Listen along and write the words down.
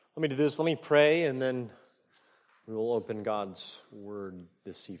Let me do this. Let me pray, and then we will open God's Word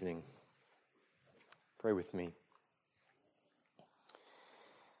this evening. Pray with me.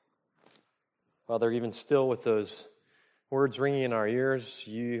 Father, even still with those words ringing in our ears,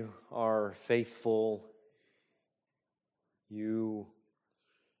 you are faithful. You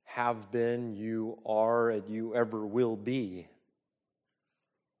have been, you are, and you ever will be.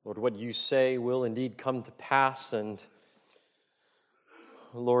 Lord, what you say will indeed come to pass, and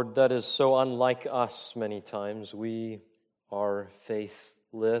Lord, that is so unlike us many times. We are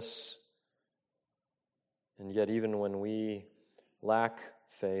faithless, and yet even when we lack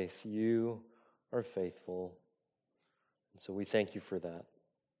faith, you are faithful. And so we thank you for that.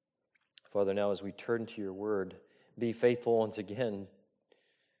 Father, now as we turn to your word, be faithful once again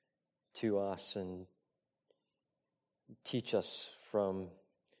to us and teach us from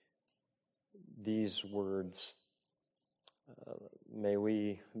these words. May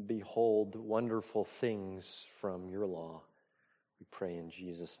we behold wonderful things from your law. We pray in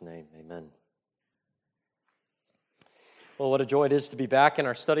Jesus' name. Amen. Well, what a joy it is to be back in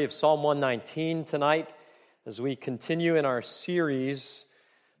our study of Psalm 119 tonight as we continue in our series.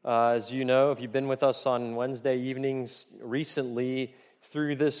 As you know, if you've been with us on Wednesday evenings recently,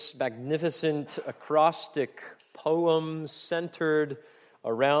 through this magnificent acrostic poem centered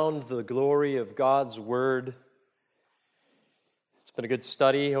around the glory of God's Word. It's been a good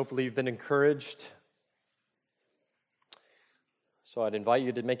study. Hopefully you've been encouraged. So I'd invite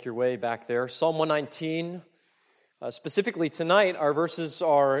you to make your way back there. Psalm 119. Specifically tonight, our verses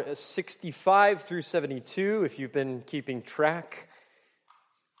are 65 through 72, if you've been keeping track.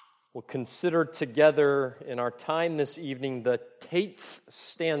 We'll consider together in our time this evening the 10th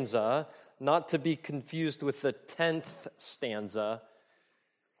stanza, not to be confused with the 10th stanza,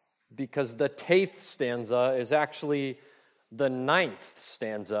 because the 10th stanza is actually the 9th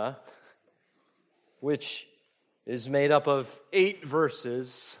stanza, which is made up of 8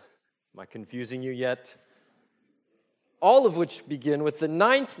 verses. Am I confusing you yet? All of which begin with the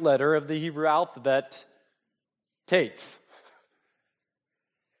 9th letter of the Hebrew alphabet, Teth.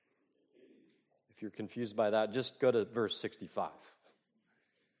 If you're confused by that, just go to verse 65.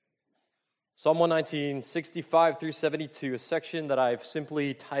 Psalm 119, 65 through 72, a section that I've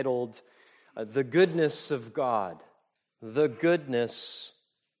simply titled, The Goodness of God. The Goodness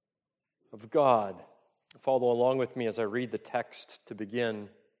of God. Follow along with me as I read the text to begin.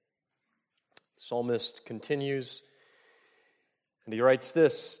 The psalmist continues, and he writes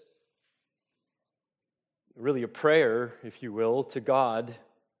this, really a prayer, if you will, to God.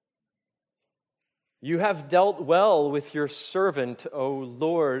 You have dealt well with your servant, O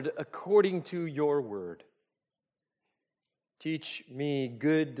Lord, according to your word. Teach me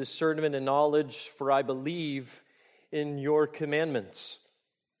good discernment and knowledge, for I believe in your commandments.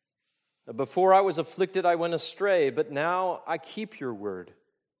 Before I was afflicted, I went astray, but now I keep your word.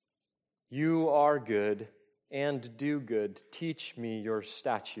 You are good and do good. Teach me your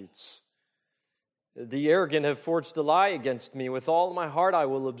statutes. The arrogant have forged a lie against me. With all my heart I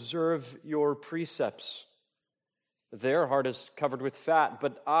will observe your precepts. Their heart is covered with fat,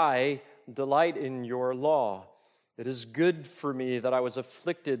 but I delight in your law. It is good for me that I was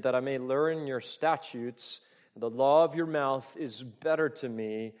afflicted, that I may learn your statutes. The law of your mouth is better to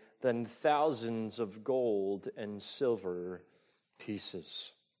me than thousands of gold and silver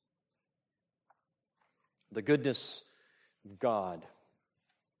pieces. The goodness of God.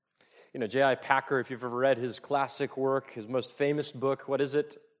 You know, J.I. Packer, if you've ever read his classic work, his most famous book, what is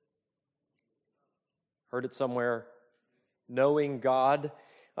it? Heard it somewhere. Knowing God.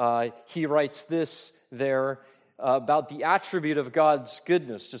 He writes this there about the attribute of God's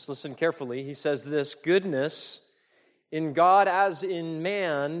goodness. Just listen carefully. He says this, goodness in God as in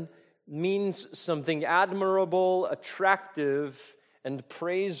man means something admirable, attractive, and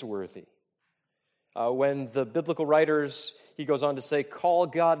praiseworthy. When the biblical writers, he goes on to say, call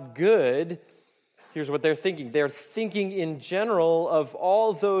God good, here's what they're thinking. They're thinking in general of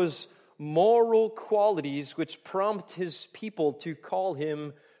all those moral qualities which prompt his people to call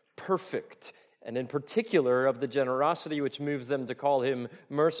him perfect, and in particular of the generosity which moves them to call him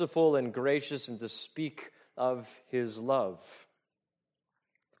merciful and gracious and to speak of his love.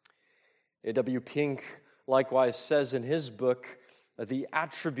 A.W. Pink likewise says in his book, The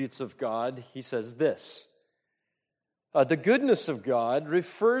Attributes of God, he says this, the goodness of God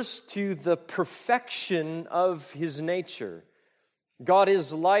refers to the perfection of his nature. God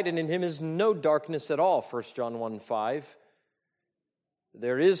is light, and in him is no darkness at all, 1 John 1:5.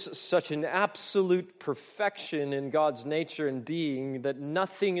 There is such an absolute perfection in God's nature and being that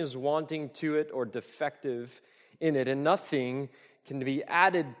nothing is wanting to it or defective in it, and nothing can be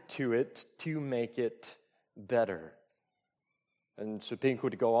added to it to make it better. And so Pink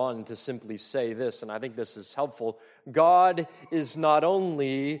would go on to simply say this, and I think this is helpful. God is not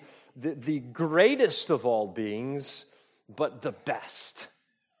only the greatest of all beings, but the best.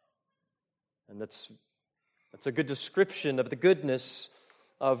 And that's a good description of the goodness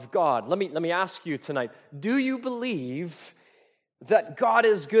of God. Let me ask you tonight, do you believe that God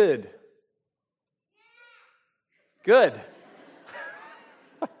is good? Good.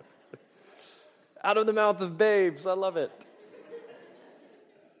 Out of the mouth of babes, I love it.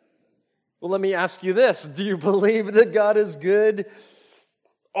 Well, let me ask you this. Do you believe that God is good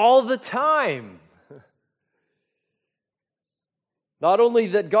all the time? Not only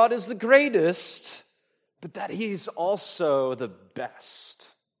that God is the greatest, but that He's also the best.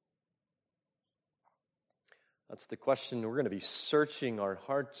 That's the question we're going to be searching our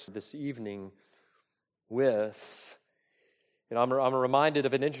hearts this evening with. I'm reminded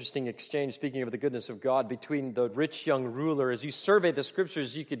of an interesting exchange, speaking of the goodness of God, between the rich young ruler. As you survey the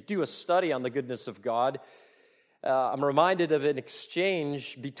scriptures, you could do a study on the goodness of God. I'm reminded of an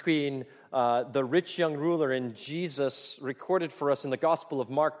exchange between the rich young ruler and Jesus, recorded for us in the Gospel of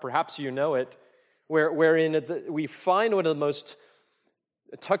Mark. Perhaps you know it, wherein we find one of the most,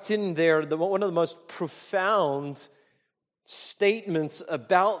 tucked in there, one of the most profound statements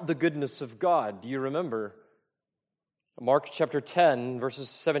about the goodness of God. Do you remember? Mark chapter 10, verses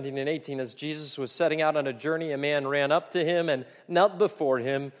 17 and 18, as Jesus was setting out on a journey, a man ran up to him and knelt before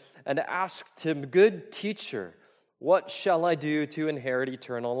him and asked him, "Good teacher, what shall I do to inherit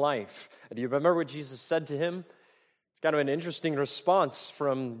eternal life?" Do you remember what Jesus said to him? It's kind of an interesting response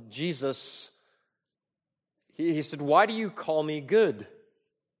from Jesus. He said, "Why do you call me good?"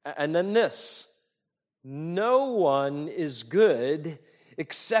 And then this, "No one is good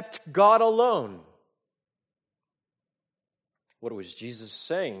except God alone." What was Jesus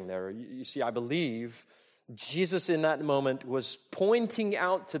saying there? You see, I believe Jesus in that moment was pointing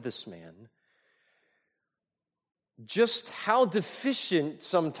out to this man just how deficient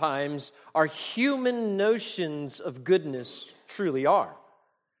sometimes our human notions of goodness truly are.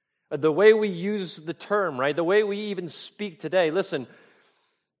 The way we use the term, right? The way we even speak today. Listen,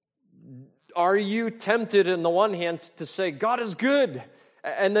 are you tempted on the one hand to say, God is good,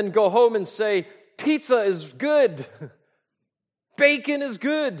 and then go home and say, pizza is good? Bacon is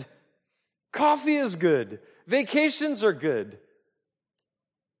good. Coffee is good. Vacations are good.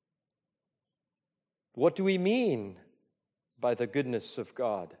 What do we mean by the goodness of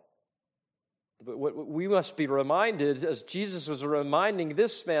God? But we must be reminded, as Jesus was reminding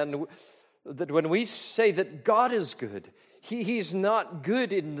this man, that when we say that God is good, He's not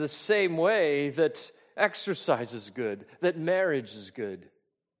good in the same way that exercise is good, that marriage is good.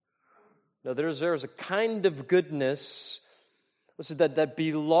 No, there's a kind of goodness that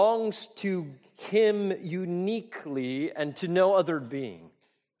belongs to Him uniquely and to no other being.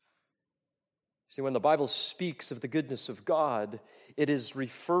 See, when the Bible speaks of the goodness of God, it is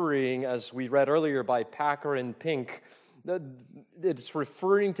referring, as we read earlier by Packer and Pink, it's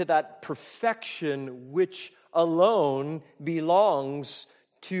referring to that perfection which alone belongs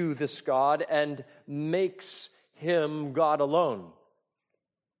to this God and makes Him God alone.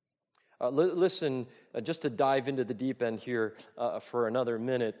 Listen, just to dive into the deep end here for another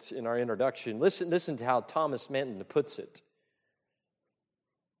minute in our introduction, listen to how Thomas Manton puts it.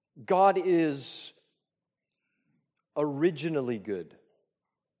 God is originally good,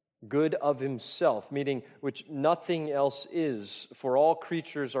 good of Himself, meaning which nothing else is, for all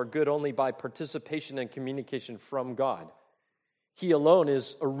creatures are good only by participation and communication from God. He alone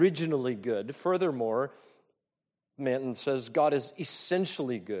is originally good. Furthermore, Manton says God is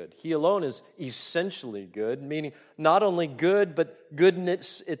essentially good. He alone is essentially good, meaning not only good, but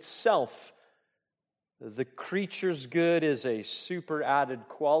goodness itself. The creature's good is a super added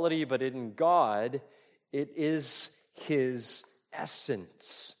quality, but in God, it is His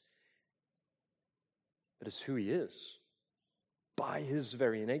essence. That is who He is by His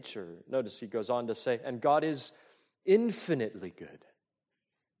very nature. Notice he goes on to say, and God is infinitely good.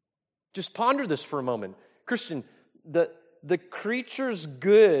 Just ponder this for a moment. Christian, the creature's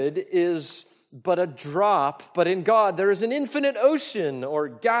good is but a drop, but in God there is an infinite ocean or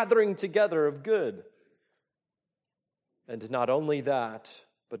gathering together of good. And not only that,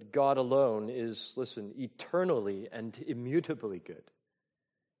 but God alone is, listen, eternally and immutably good.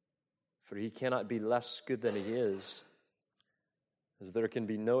 For He cannot be less good than He is, as there can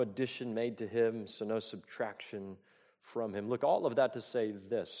be no addition made to Him, so no subtraction from Him. Look, all of that to say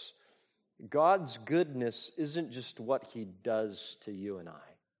this. God's goodness isn't just what He does to you and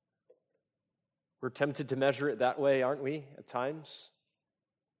I. We're tempted to measure it that way, aren't we, at times?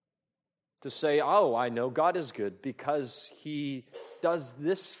 To say, oh, I know God is good because he does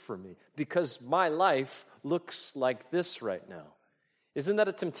this for me, because my life looks like this right now. Isn't that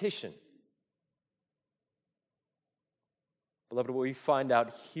a temptation? Beloved, what we find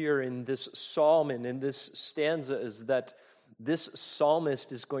out here in this psalm and in this stanza is that this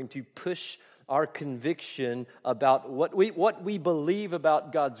psalmist is going to push our conviction about what we believe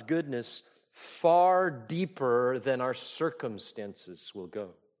about God's goodness far deeper than our circumstances will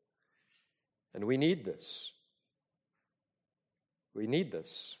go. And we need this. We need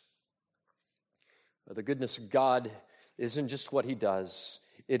this. The goodness of God isn't just what he does.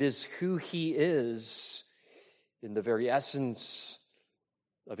 It is who he is in the very essence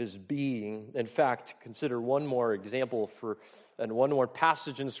of his being. In fact, consider one more example and one more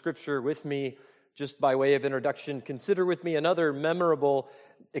passage in Scripture with me, just by way of introduction. Consider with me another memorable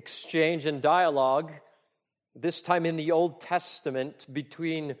exchange and dialogue, this time in the Old Testament,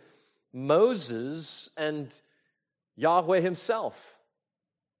 between Moses and Yahweh himself.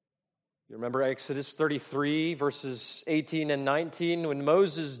 You remember Exodus 33, verses 18 and 19, when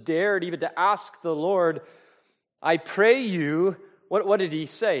Moses dared even to ask the Lord, I pray you, what did he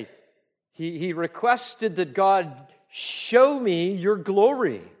say? He requested that God show me your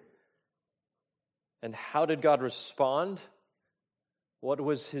glory. And how did God respond? What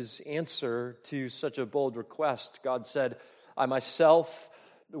was his answer to such a bold request? God said, I myself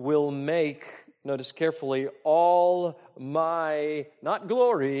will make, notice carefully, all my, not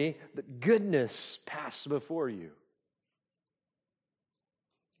glory, but goodness pass before you.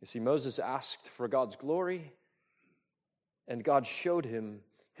 You see, Moses asked for God's glory, and God showed him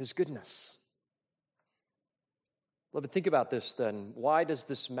his goodness. Beloved, think about this then. Why does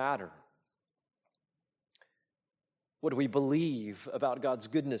this matter? What do we believe about God's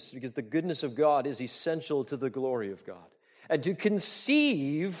goodness? Because the goodness of God is essential to the glory of God. And to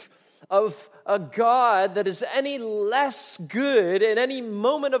conceive of a God that is any less good in any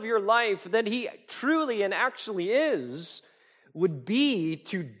moment of your life than he truly and actually is would be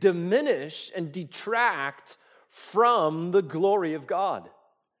to diminish and detract from the glory of God.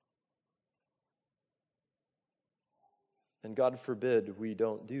 And God forbid we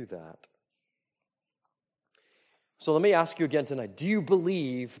don't do that. So let me ask you again tonight, do you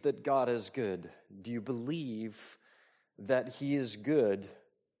believe that God is good? Do you believe that he is good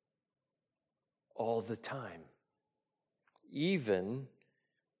all the time? Even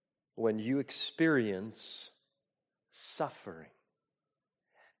when you experience suffering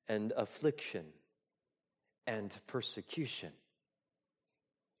and affliction and persecution.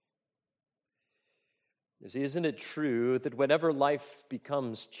 You see, isn't it true that whenever life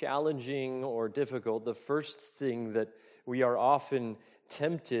becomes challenging or difficult, the first thing that we are often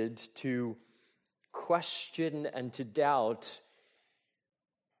tempted to question and to doubt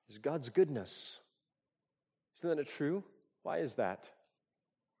is God's goodness? Isn't that true? Why is that?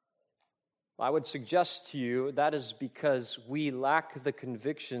 I would suggest to you that is because we lack the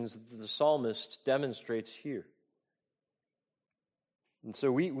convictions that the psalmist demonstrates here. And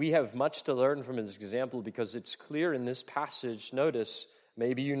so we have much to learn from his example, because it's clear in this passage, notice,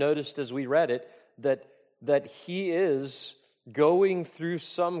 maybe you noticed as we read it, that he is going through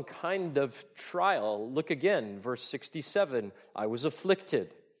some kind of trial. Look again, verse 67, I was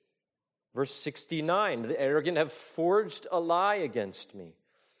afflicted. Verse 69, the arrogant have forged a lie against me.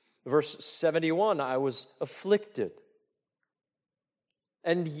 Verse 71, I was afflicted.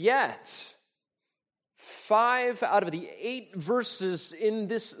 And yet, 5 out of the 8 verses in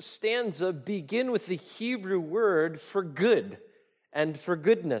this stanza begin with the Hebrew word for good and for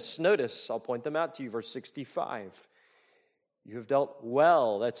goodness. Notice, I'll point them out to you, verse 65. You have dealt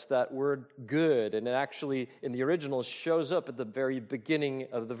well. That's that word good. And it actually, in the original, shows up at the very beginning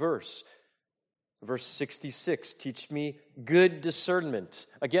of the verse. Verse 66, teach me good discernment.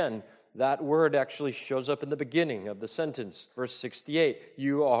 Again, that word actually shows up in the beginning of the sentence. Verse 68,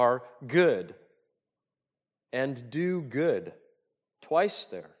 you are good and do good. Twice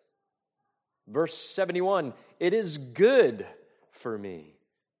there. Verse 71, it is good for me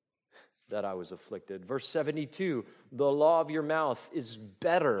that I was afflicted. Verse 72, the law of your mouth is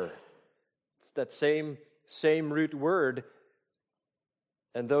better. It's that same root word.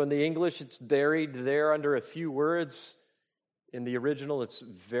 And though in the English it's buried there under a few words, in the original it's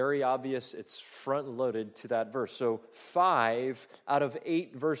very obvious, it's front-loaded to that verse. So 5 out of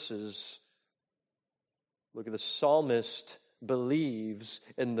 8 verses, look at the psalmist believes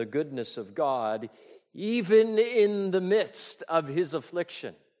in the goodness of God, even in the midst of his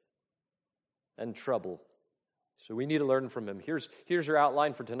affliction and trouble. So we need to learn from him. Here's your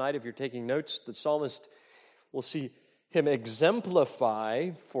outline for tonight. If you're taking notes, the psalmist, we'll see him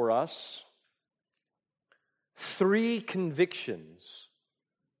exemplify for us 3 convictions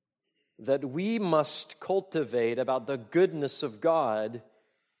that we must cultivate about the goodness of God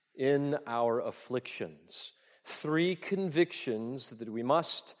in our afflictions. 3 convictions that we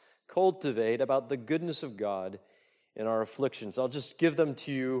must cultivate about the goodness of God in our afflictions. I'll just give them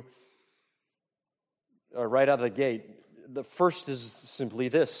to you right out of the gate. The first is simply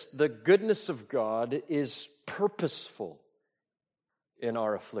this: the goodness of God is purposeful in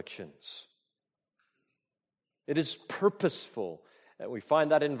our afflictions. It is purposeful. And we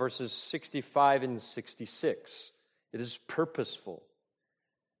find that in verses 65 and 66. It is purposeful.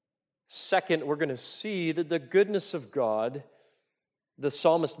 Second, we're going to see that the goodness of God, the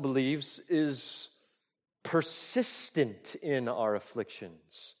psalmist believes, is persistent in our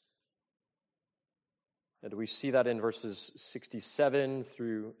afflictions. And we see that in verses 67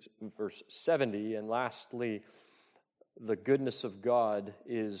 through verse 70. And lastly, the goodness of God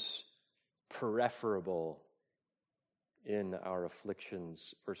is preferable in our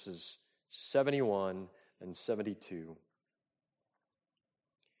afflictions, verses 71 and 72.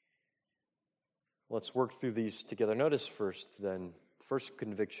 Let's work through these together. Notice first, then, first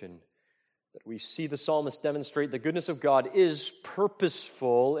conviction, that we see the psalmist demonstrate the goodness of God is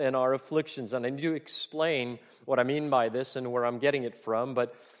purposeful in our afflictions. And I need to explain what I mean by this and where I'm getting it from,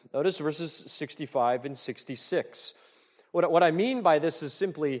 but notice verses 65 and 66. What I mean by this is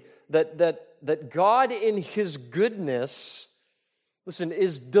simply that God in His goodness, listen,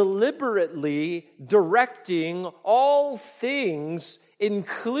 is deliberately directing all things,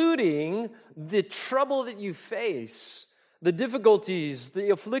 including the trouble that you face, the difficulties, the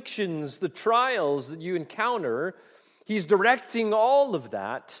afflictions, the trials that you encounter. He's directing all of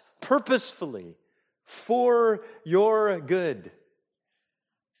that purposefully for your good.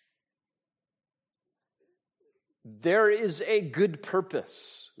 There is a good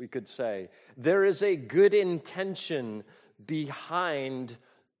purpose, we could say. There is a good intention behind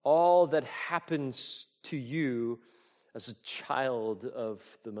all that happens to you as a child of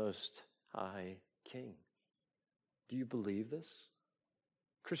the Most High King. Do you believe this?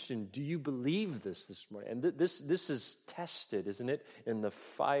 Christian, do you believe this morning? And this is tested, isn't it, in the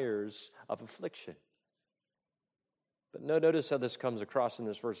fires of affliction. But notice how this comes across in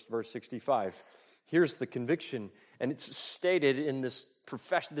this verse 65. Here's the conviction, and it's stated in this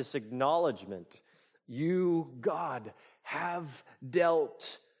profession, this acknowledgement. You, God, have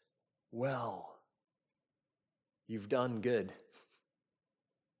dealt well. You've done good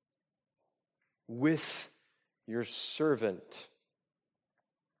with your servant,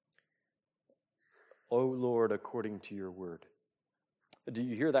 O Lord, according to your word. Do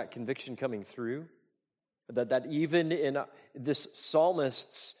you hear that conviction coming through? That even in this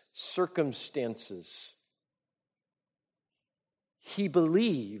psalmist's circumstances, he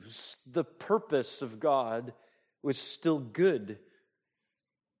believes the purpose of God was still good.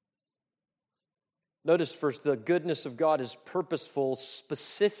 Notice first, the goodness of God is purposeful,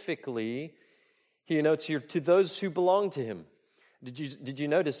 specifically, he notes here, to those who belong to him. Did you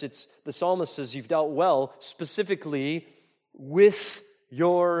notice it's the psalmist says you've dealt well, specifically with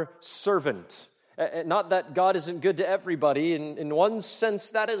your servant. Not that God isn't good to everybody. In one sense,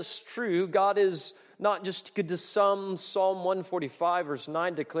 that is true. God is not just good to some. Psalm 145, verse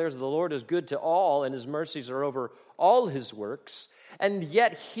 9 declares the Lord is good to all, and his mercies are over all his works. And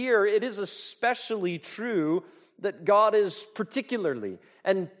yet here, it is especially true that God is particularly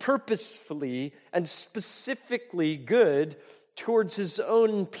and purposefully and specifically good towards his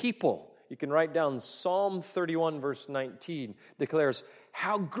own people. You can write down Psalm 31, verse 19, declares,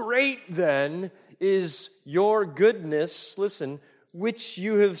 how great then is your goodness, listen, which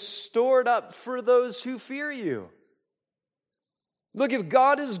you have stored up for those who fear you. Look, if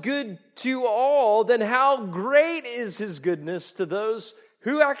God is good to all, then how great is his goodness to those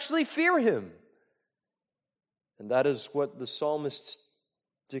who actually fear him. And that is what the psalmist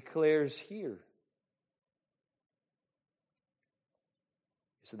declares here.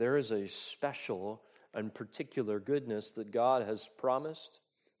 So there is a special and particular goodness that God has promised,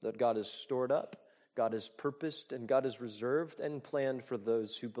 that God has stored up, God has purposed, and God has reserved and planned for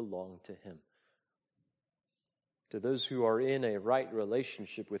those who belong to him. To those who are in a right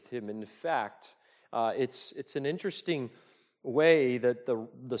relationship with him. In fact, it's an interesting way that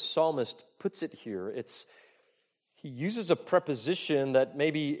the psalmist puts it here. He uses a preposition that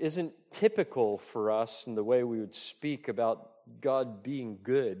maybe isn't typical for us in the way we would speak about God being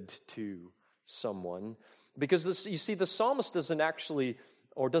good to someone. Because you see, the psalmist doesn't actually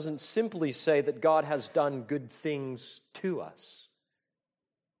or doesn't simply say that God has done good things to us.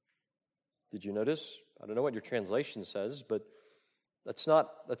 Did you notice? I don't know what your translation says, but that's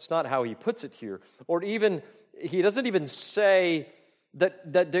not how he puts it here. Or even, he doesn't even say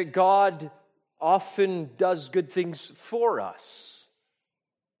that God often does good things for us.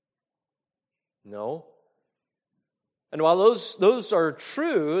 No. And while those are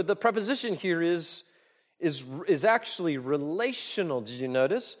true, the preposition here is actually relational. Did you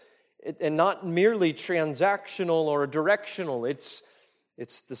notice? And not merely transactional or directional. It's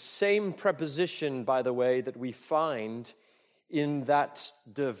the same preposition, by the way, that we find in that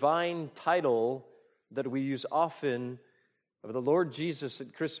divine title that we use often of the Lord Jesus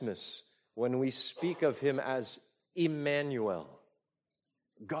at Christmas when we speak of him as Emmanuel.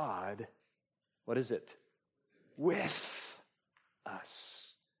 God, what is it? With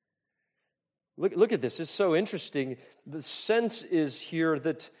us. Look at this. It's so interesting. The sense is here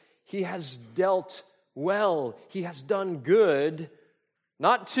that he has dealt well. He has done good,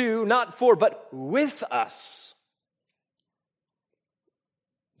 not to, not for, but with us.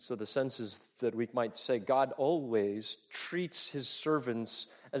 So the sense is that we might say God always treats his servants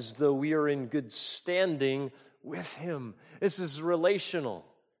as though we are in good standing with him. This is relational.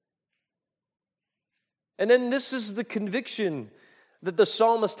 And then this is the conviction that the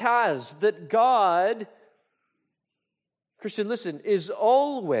psalmist has, that God, Christian, listen, is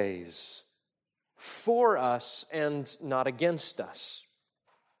always for us and not against us,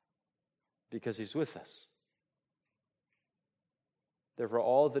 because he's with us. Therefore,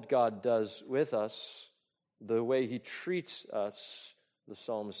 all that God does with us, the way he treats us, the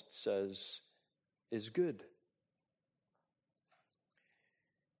psalmist says, is good.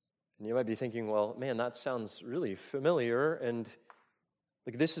 And you might be thinking, well, man, that sounds really familiar. And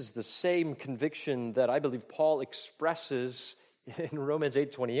like, this is the same conviction that I believe Paul expresses in Romans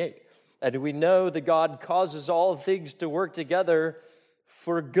 8:28. And we know that God causes all things to work together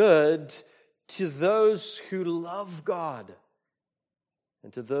for good to those who love God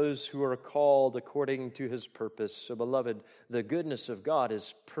and to those who are called according to his purpose. So, beloved, the goodness of God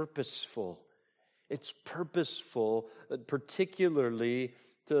is purposeful. It's purposeful, particularly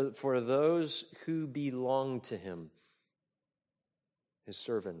for those who belong to him, his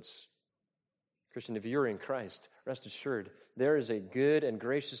servants. Christian, if you're in Christ, rest assured, there is a good and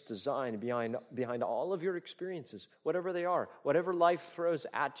gracious design behind all of your experiences, whatever they are, whatever life throws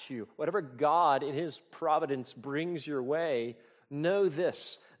at you, whatever God in his providence brings your way. Know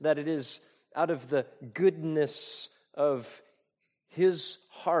this, that it is out of the goodness of his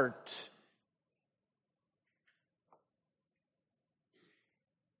heart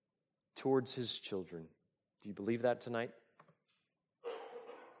towards his children. Do you believe that tonight?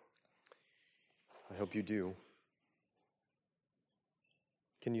 I hope you do.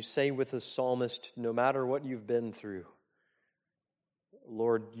 Can you say with the psalmist, no matter what you've been through,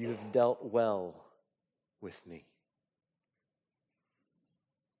 Lord, you have dealt well with me?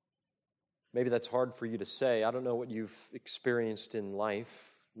 Maybe that's hard for you to say. I don't know what you've experienced in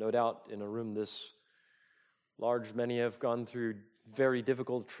life. No doubt in a room this large, many have gone through very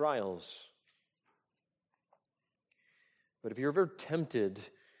difficult trials. But if you're ever tempted,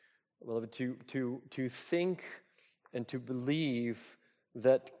 beloved, to think and to believe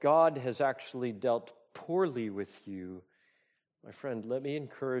that God has actually dealt poorly with you, my friend, let me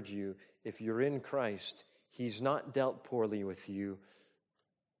encourage you, if you're in Christ, he's not dealt poorly with you.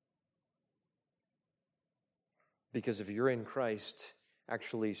 Because if you're in Christ,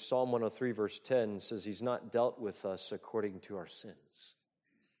 actually, Psalm 103, verse 10 says he's not dealt with us according to our sins.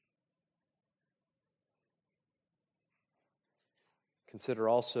 Consider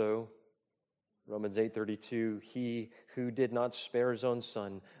also Romans 8:32, he who did not spare his own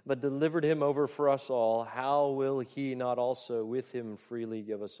son, but delivered him over for us all, how will he not also with him freely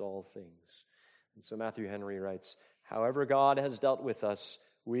give us all things? And so Matthew Henry writes, however God has dealt with us,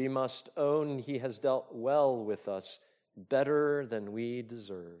 we must own he has dealt well with us, better than we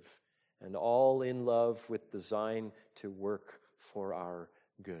deserve, and all in love with design to work for our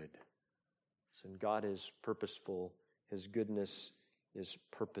good. So God is purposeful. His goodness is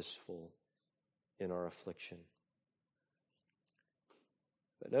purposeful in our affliction.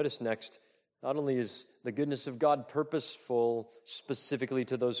 But notice next, not only is the goodness of God purposeful specifically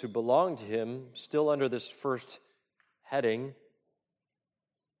to those who belong to him, still under this first heading,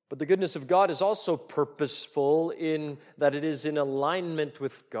 but the goodness of God is also purposeful in that it is in alignment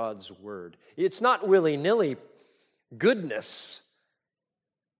with God's word. It's not willy-nilly goodness.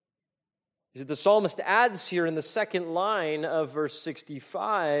 The psalmist adds here in the second line of verse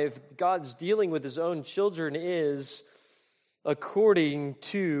 65, God's dealing with his own children is according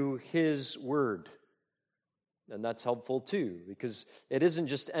to His word. And that's helpful too, because it isn't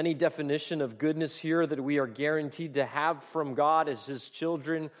just any definition of goodness here that we are guaranteed to have from God as His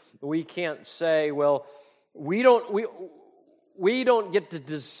children. We can't say, well, we don't get to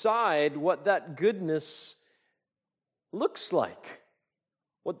decide what that goodness looks like,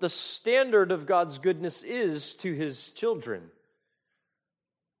 what the standard of God's goodness is to His children.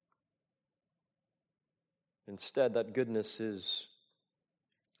 Instead, that goodness is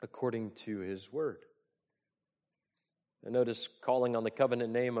according to His word. And notice, calling on the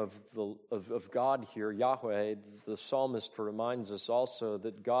covenant name of God here, Yahweh, the psalmist reminds us also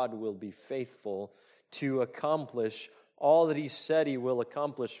that God will be faithful to accomplish all that He said He will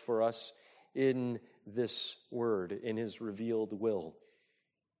accomplish for us in this word, in His revealed will.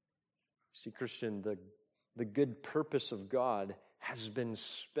 See, Christian, the good purpose of God has been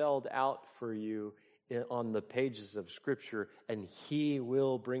spelled out for you on the pages of Scripture, and He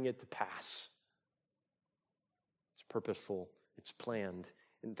will bring it to pass. It's purposeful. It's planned.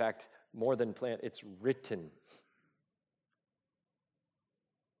 In fact, more than planned, it's written.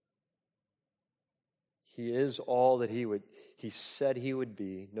 He is all that He said He would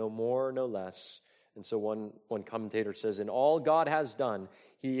be, no more, no less. And so one commentator says, in all God has done,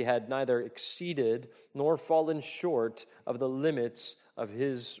 He had neither exceeded nor fallen short of the limits of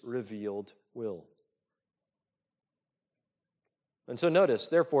His revealed will. And so notice,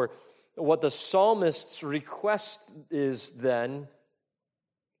 therefore, what the psalmist's request is then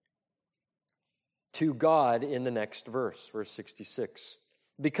to God in the next verse 66.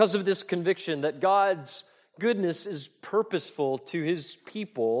 Because of this conviction that God's goodness is purposeful to His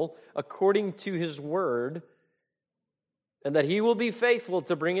people according to His word, and that He will be faithful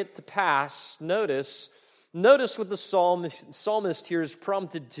to bring it to pass, notice what the psalmist here is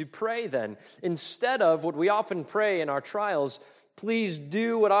prompted to pray then. Instead of what we often pray in our trials, please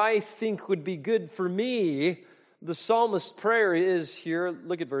do what I think would be good for me, the psalmist's prayer is here,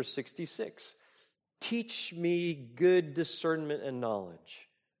 look at verse 66. Teach me good discernment and knowledge,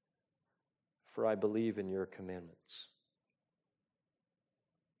 for I believe in your commandments.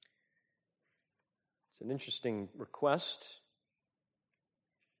 It's an interesting request,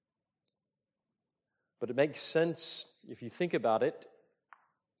 but it makes sense if you think about it.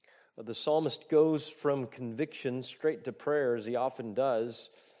 The psalmist goes from conviction straight to prayer, as he often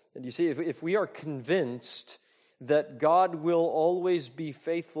does. And you see, if we are convinced that God will always be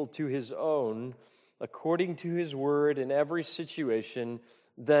faithful to His own, according to His word in every situation,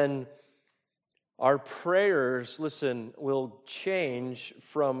 then our prayers, listen, will change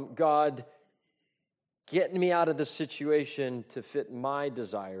from God getting me out of this situation to fit my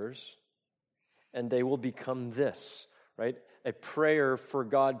desires, and they will become this, right? A prayer for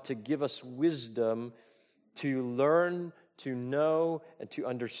God to give us wisdom to learn, to know, and to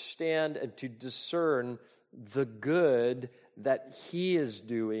understand, and to discern the good that He is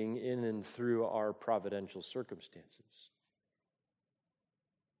doing in and through our providential circumstances.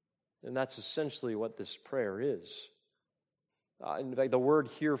 And that's essentially what this prayer is. In fact, the word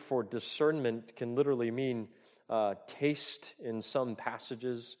here for discernment can literally mean taste in some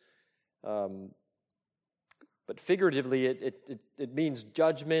passages. But figuratively, it means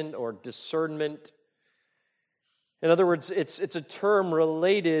judgment or discernment. In other words, it's a term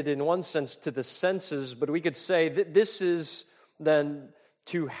related in one sense to the senses, but we could say that this is then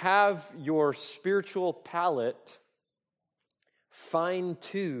to have your spiritual palate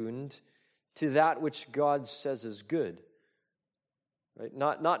fine-tuned to that which God says is good. Right?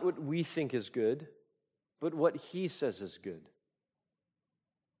 Not what we think is good, but what He says is good.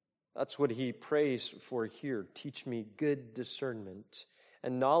 That's what he prays for here. Teach me good discernment.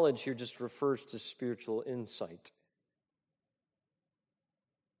 And knowledge here just refers to spiritual insight.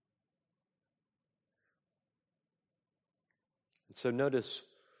 And so notice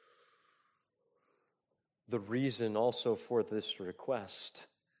the reason also for this request.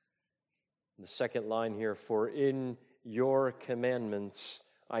 The second line here, for in your commandments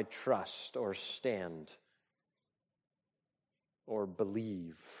I trust or stand or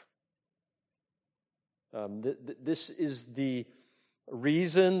believe. This is the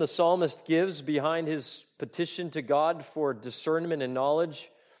reason the psalmist gives behind his petition to God for discernment and knowledge.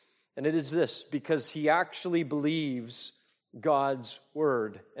 And it is this, because he actually believes God's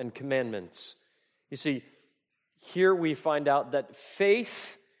word and commandments. You see, here we find out that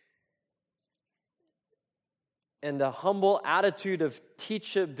faith and a humble attitude of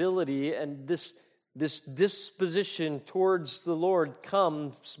teachability and this disposition towards the Lord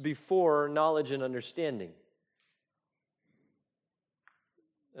comes before knowledge and understanding.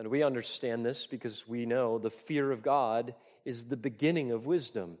 And we understand this because we know the fear of God is the beginning of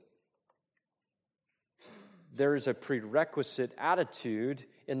wisdom. There is a prerequisite attitude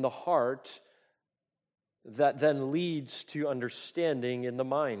in the heart that then leads to understanding in the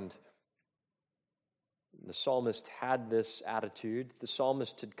mind. The psalmist had this attitude. The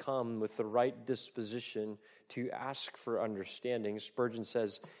psalmist had come with the right disposition to ask for understanding. Spurgeon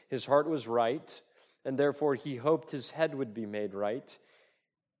says, his heart was right, and therefore he hoped his head would be made right.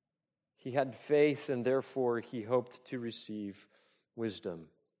 He had faith, and therefore he hoped to receive wisdom.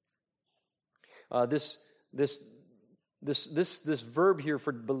 This verb here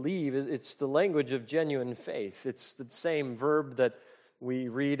for believe, it's the language of genuine faith. It's the same verb that we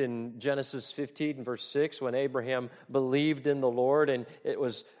read in Genesis 15, verse 6, when Abraham believed in the Lord and it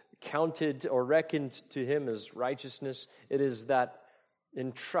was counted or reckoned to him as righteousness. It is that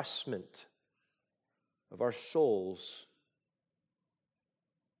entrustment of our souls.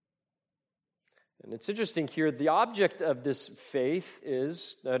 And it's interesting here, the object of this faith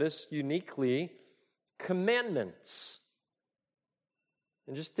is, notice, uniquely, commandments.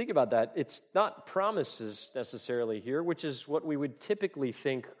 And just think about that. It's not promises necessarily here, which is what we would typically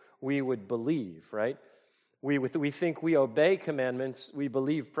think we would believe, right? We think we obey commandments, we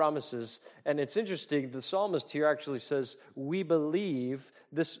believe promises. And it's interesting, the psalmist here actually says, we believe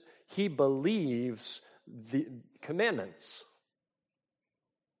this, he believes the commandments.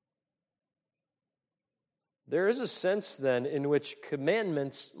 There is a sense then in which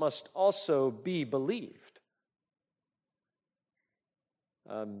commandments must also be believed.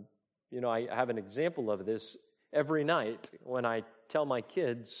 I have an example of this every night when I tell my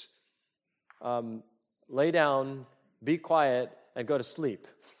kids, lay down, be quiet, and go to sleep.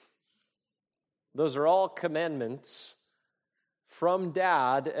 Those are all commandments from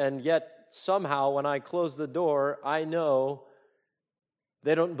Dad, and yet somehow when I close the door, I know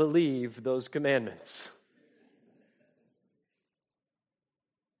they don't believe those commandments.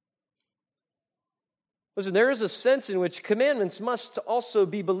 Listen, there is a sense in which commandments must also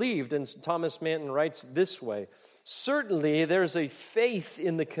be believed, and Thomas Manton writes this way. Certainly, there's a faith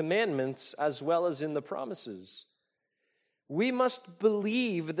in the commandments as well as in the promises. We must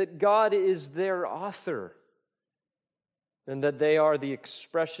believe that God is their author and that they are the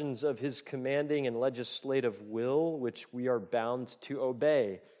expressions of his commanding and legislative will, which we are bound to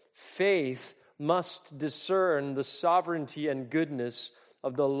obey. Faith must discern the sovereignty and goodness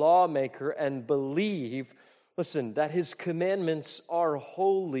of the lawmaker and believe, listen, that his commandments are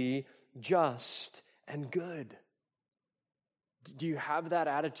holy, just, and good. Do you have that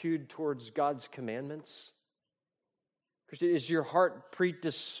attitude towards God's commandments? Is your heart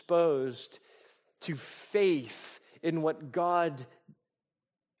predisposed to faith in what God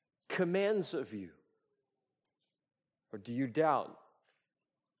commands of you? Or do you doubt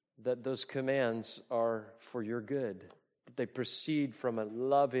that those commands are for your good? That they proceed from a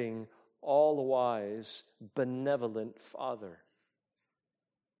loving, all-wise, benevolent Father?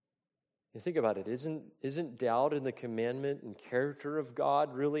 You think about it, isn't doubt in the commandment and character of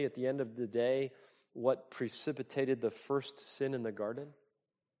God really at the end of the day what precipitated the first sin in the garden?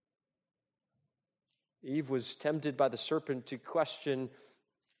 Eve was tempted by the serpent to question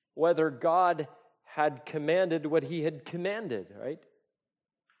whether God had commanded what he had commanded, right?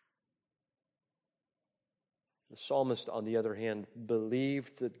 The psalmist, on the other hand,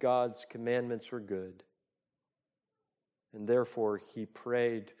 believed that God's commandments were good, and therefore he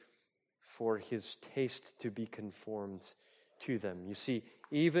prayed for his taste to be conformed to them. You see,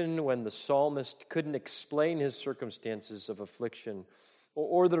 even when the psalmist couldn't explain his circumstances of affliction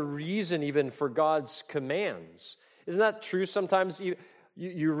or the reason even for God's commands, isn't that true? Sometimes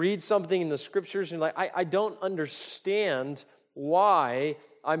you read something in the scriptures and you're like, I don't understand why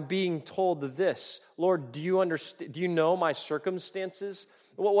I'm being told this. Lord, do you understand? Do you know my circumstances?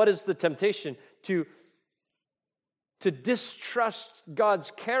 What is the temptation? To distrust God's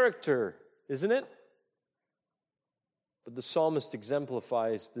character, isn't it? But the psalmist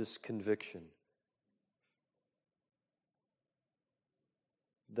exemplifies this conviction.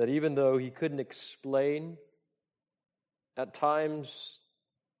 That even though he couldn't explain at times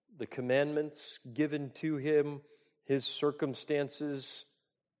the commandments given to him, his circumstances,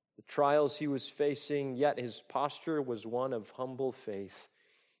 the trials he was facing, yet his posture was one of humble faith.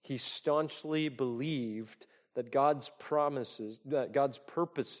 He staunchly believed that God's promises, that God's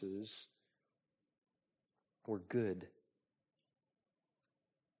purposes were good.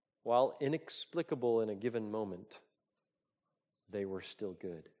 While inexplicable in a given moment, they were still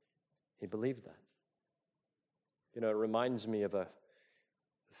good. He believed that. It reminds me of a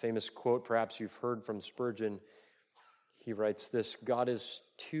famous quote perhaps you've heard from Spurgeon. he writes this: God is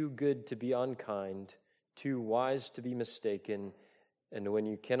too good to be unkind, too wise to be mistaken, and when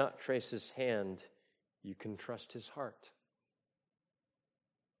you cannot trace his hand, you can trust his heart.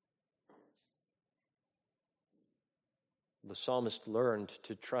 The psalmist learned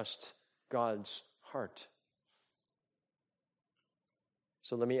to trust God's heart.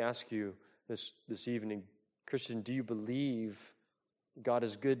 So let me ask you this evening, Christian, do you believe God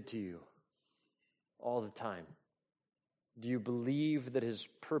is good to you all the time? Do you believe that his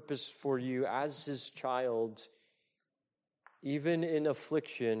purpose for you as his child, even in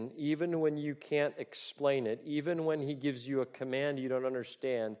affliction, even when you can't explain it, even when he gives you a command you don't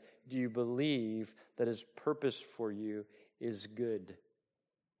understand, do you believe that his purpose for you is good?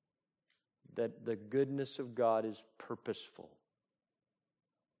 That the goodness of God is purposeful.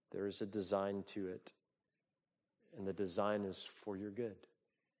 There is a design to it, and the design is for your good.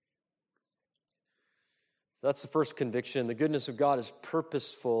 That's the first conviction. The goodness of God is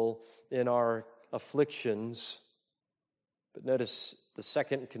purposeful in our afflictions. But notice the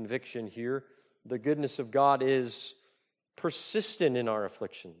second conviction here. The goodness of God is persistent in our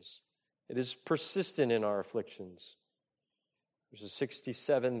afflictions. It is persistent in our afflictions. Verses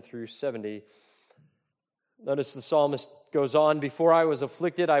 67 through 70. Notice the psalmist goes on, before I was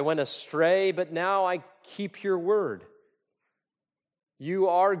afflicted, I went astray, but now I keep your word. You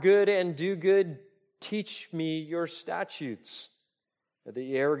are good and do good. Teach me your statutes.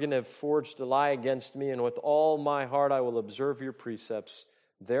 The arrogant have forged a lie against me, and with all my heart I will observe your precepts.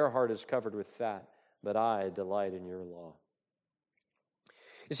 Their heart is covered with fat, but I delight in your law.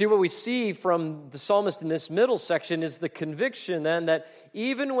 You see, what we see from the psalmist in this middle section is the conviction then that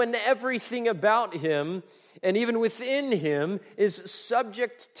even when everything about him and even within him is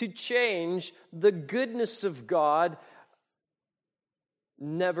subject to change, the goodness of God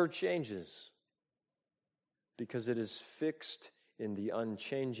never changes, because it is fixed in the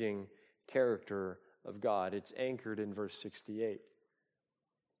unchanging character of God. It's anchored in verse 68.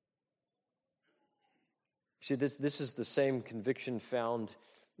 See, this is the same conviction found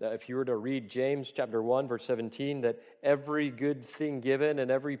if you were to read James chapter 1, verse 17, that every good thing given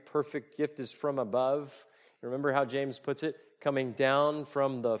and every perfect gift is from above. Remember how James puts it? Coming down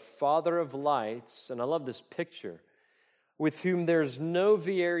from the Father of lights, and I love this picture, with whom there's no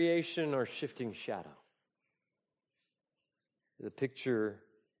variation or shifting shadow. The picture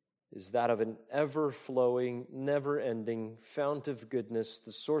is that of an ever-flowing, never-ending fount of goodness,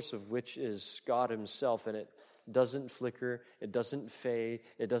 the source of which is God himself, and it doesn't flicker, it doesn't fade,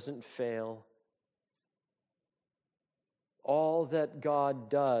 it doesn't fail. All that God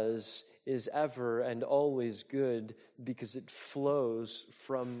does is ever and always good because it flows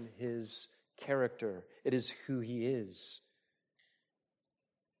from his character. It is who he is.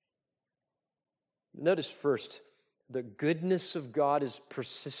 Notice first, the goodness of God is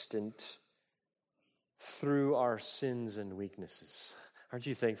persistent through our sins and weaknesses. Aren't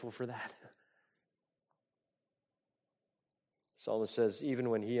you thankful for that? The psalmist says, even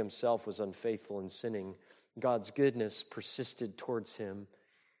when he himself was unfaithful and sinning, God's goodness persisted towards him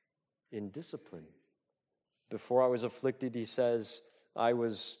in discipline. Before I was afflicted, he says, I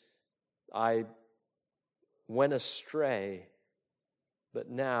went astray, but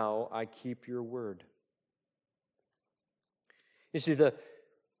now I keep your word. You see,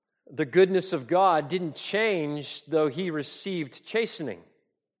 the goodness of God didn't change, though he received chastening.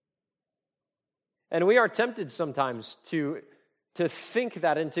 And we are tempted sometimes to think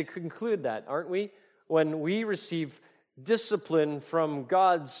that and to conclude that, aren't we? When we receive discipline from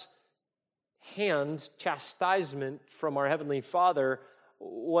God's hand, chastisement from our Heavenly Father,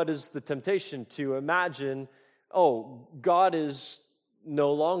 what is the temptation? To imagine, oh, God is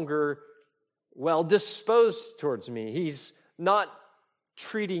no longer well disposed towards me. He's not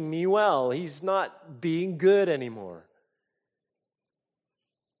treating me well. He's not being good anymore.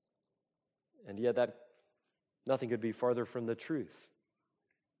 And yet that nothing could be farther from the truth.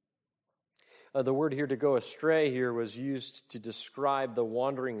 The word here, to go astray, here was used to describe the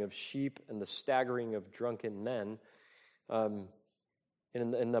wandering of sheep and the staggering of drunken men. And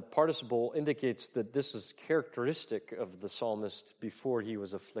the participle indicates that this is characteristic of the psalmist before he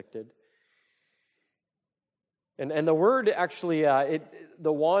was afflicted. And the word actually,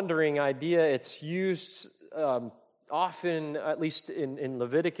 the wandering idea, it's used often, at least in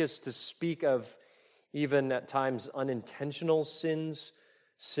Leviticus, to speak of even at times unintentional sins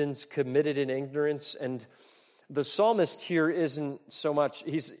committed in ignorance. And the psalmist here isn't so much,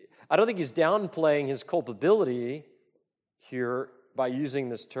 I don't think he's downplaying his culpability here by using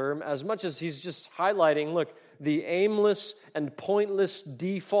this term, as much as he's just highlighting, look, the aimless and pointless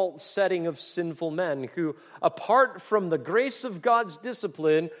default setting of sinful men who, apart from the grace of God's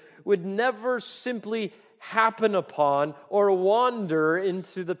discipline, would never simply happen upon or wander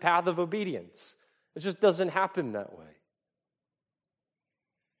into the path of obedience. It just doesn't happen that way.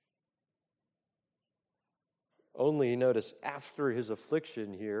 Only, notice, after his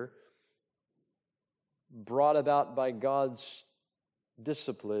affliction here, brought about by God's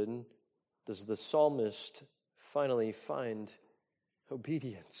discipline, does the psalmist finally find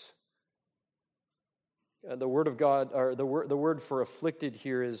obedience. The word of God, or the word for afflicted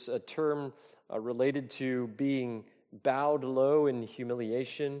here, is a term related to being bowed low in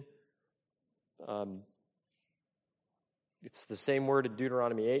humiliation. It's the same word in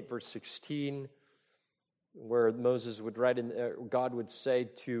Deuteronomy 8, verse 16, where Moses would write, God would say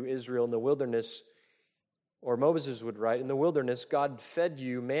to Israel in the wilderness, or Moses would write, in the wilderness, God fed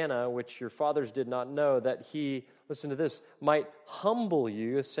you manna, which your fathers did not know, that he, listen to this, might humble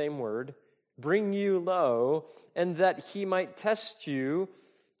you, the same word, bring you low, and that he might test you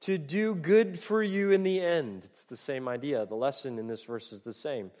to do good for you in the end. It's the same idea. The lesson in this verse is the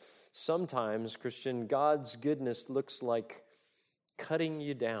same. Sometimes, Christian, God's goodness looks like cutting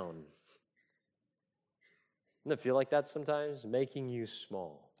you down. Doesn't it feel like that sometimes? Making you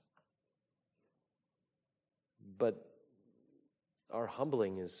small. But our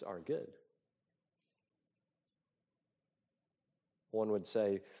humbling is our good. One would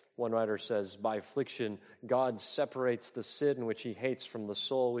say, one writer says, by affliction, God separates the sin which he hates from the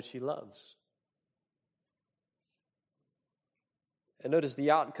soul which he loves. And notice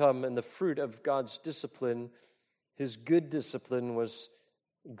the outcome and the fruit of God's discipline. His good discipline was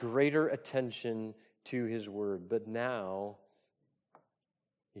greater attention to his word. But now,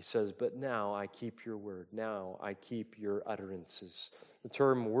 he says, but now I keep your word. Now I keep your utterances. The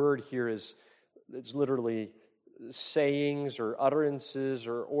term word here it's literally sayings or utterances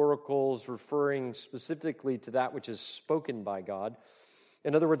or oracles, referring specifically to that which is spoken by God.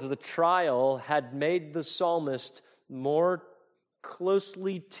 In other words, the trial had made the psalmist more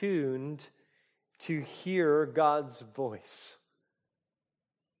closely tuned to hear God's voice.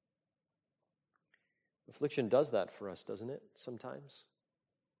 Affliction does that for us, doesn't it, sometimes?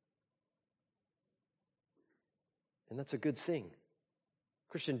 And that's a good thing.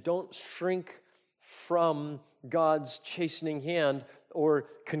 Christian, don't shrink from God's chastening hand or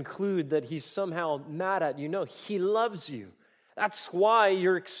conclude that he's somehow mad at you. No, he loves you. That's why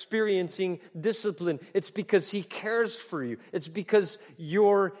you're experiencing discipline. It's because he cares for you. It's because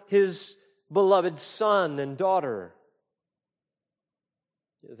you're his beloved son and daughter.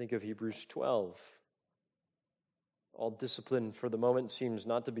 You think of Hebrews 12. All discipline for the moment seems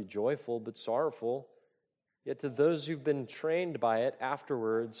not to be joyful, but sorrowful. Yet to those who've been trained by it,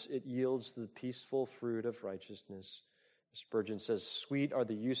 afterwards it yields the peaceful fruit of righteousness. Spurgeon says, sweet are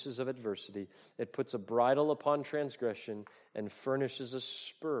the uses of adversity. It puts a bridle upon transgression and furnishes a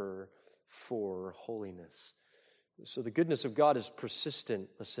spur for holiness. So the goodness of God is persistent,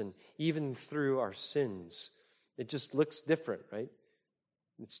 listen, even through our sins. It just looks different, right?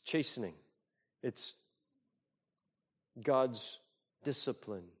 It's chastening. It's God's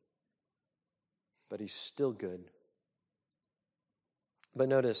discipline. But he's still good. But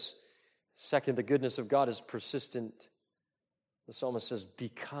notice, second, the goodness of God is persistent. The psalmist says,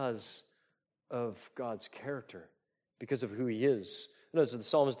 because of God's character, because of who he is. Notice the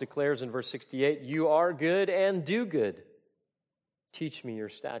psalmist declares in verse 68, you are good and do good. Teach me your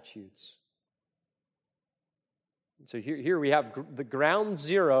statutes. So here we have the ground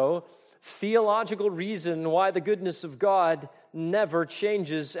zero theological reason why the goodness of God never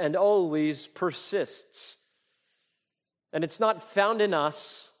changes and always persists. And it's not found in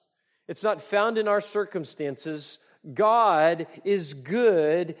us. It's not found in our circumstances. God is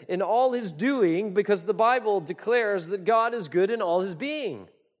good in all his doing because the Bible declares that God is good in all his being.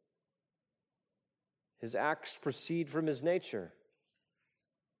 His acts proceed from his nature.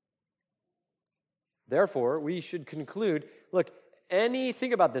 Therefore, we should conclude, look,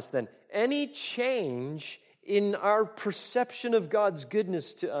 think about this then, any change in our perception of God's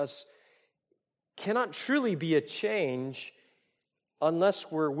goodness to us cannot truly be a change unless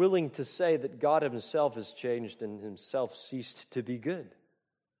we're willing to say that God himself has changed and himself ceased to be good.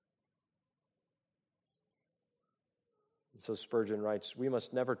 So Spurgeon writes, we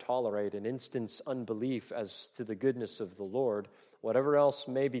must never tolerate an instant's unbelief as to the goodness of the Lord. Whatever else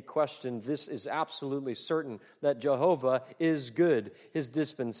may be questioned, this is absolutely certain, that Jehovah is good. His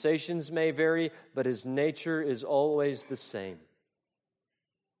dispensations may vary, but his nature is always the same.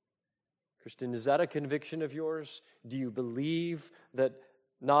 Christian, is that a conviction of yours? Do you believe that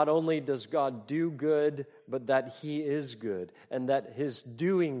not only does God do good, but that He is good, and that His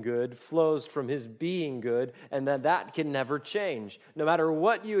doing good flows from His being good, and that can never change, no matter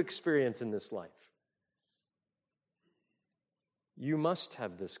what you experience in this life? You must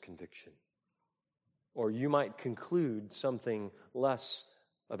have this conviction, or you might conclude something less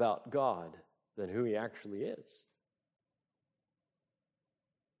about God than who He actually is.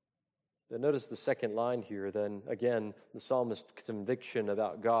 Then notice the second line here. Then again, the psalmist's conviction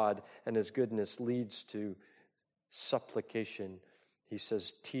about God and His goodness leads to supplication. He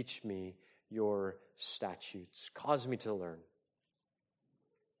says, "Teach me your statutes. Cause me to learn."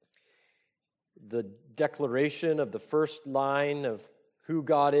 The declaration of the first line of who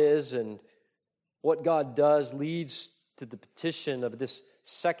God is and what God does leads to the petition of this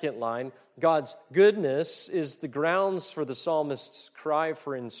second line. God's goodness is the grounds for the psalmist's cry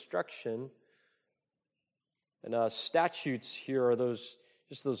for instruction. And statutes here are those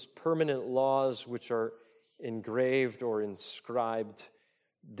permanent laws which are engraved or inscribed.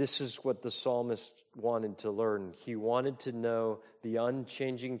 This is what the psalmist wanted to learn. He wanted to know the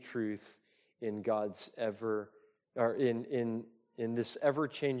unchanging truth in in this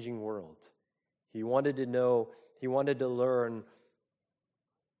ever-changing world. He wanted to learn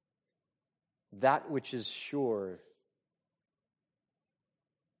that which is sure,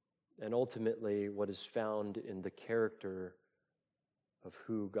 and ultimately what is found in the character of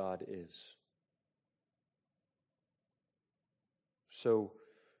who God is. So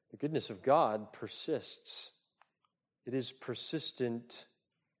the goodness of God persists. It is persistent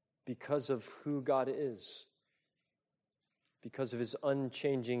because of who God is, because of His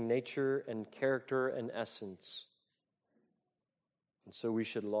unchanging nature and character and essence. And so we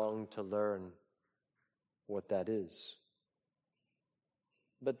should long to learn what that is.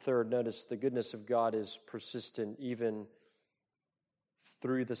 But third, notice the goodness of God is persistent even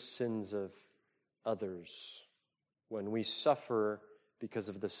through the sins of others, when we suffer because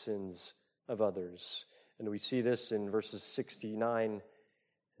of the sins of others. And we see this in verses 69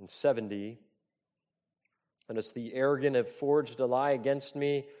 and 70. And as the arrogant have forged a lie against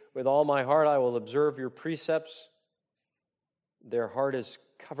me, with all my heart I will observe your precepts. Their heart is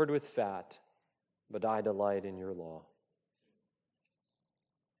covered with fat, but I delight in your law.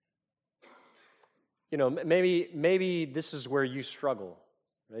 You know, maybe this is where you struggle,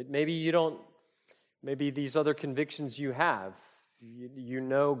 right? Maybe these other convictions you have, you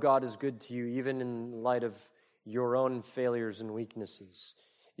know God is good to you even in light of your own failures and weaknesses.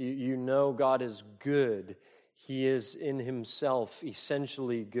 You know God is good. He is in Himself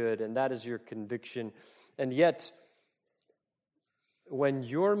essentially good, and that is your conviction. And yet, when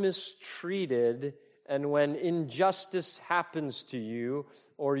you're mistreated and when injustice happens to you,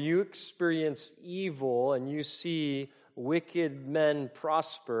 or you experience evil and you see wicked men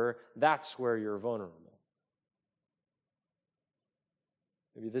prosper, that's where you're vulnerable.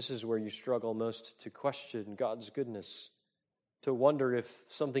 Maybe this is where you struggle most to question God's goodness, to wonder if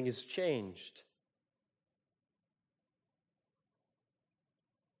something has changed.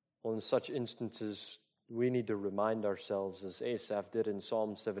 Well, in such instances, we need to remind ourselves, as Asaph did in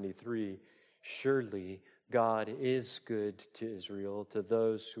Psalm 73, surely God is good to Israel, to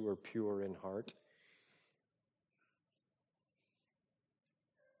those who are pure in heart.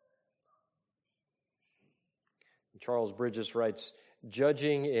 Charles Bridges writes,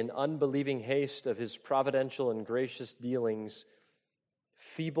 judging in unbelieving haste of His providential and gracious dealings,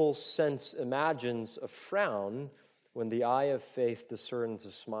 feeble sense imagines a frown when the eye of faith discerns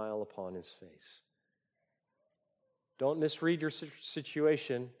a smile upon His face. Don't misread your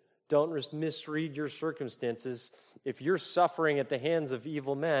situation. Don't misread your circumstances. If you're suffering at the hands of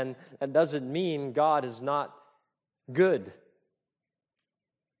evil men, that doesn't mean God is not good.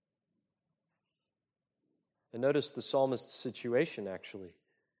 And notice the psalmist's situation, actually.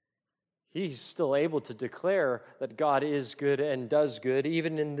 He's still able to declare that God is good and does good,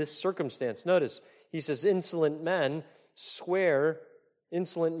 even in this circumstance. Notice, he says, insolent men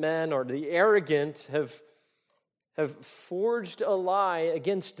or the arrogant have forged a lie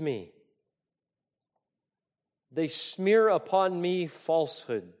against me. They smear upon me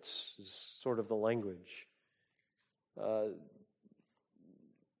falsehoods, is sort of the language.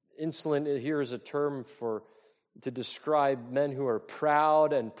 Insolent here is a term to describe men who are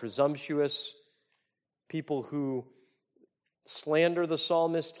proud and presumptuous, people who slander the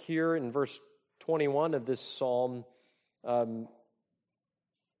psalmist here in verse 21 of this psalm.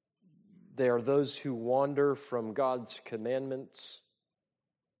 They are those who wander from God's commandments.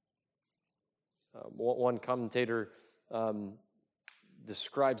 One commentator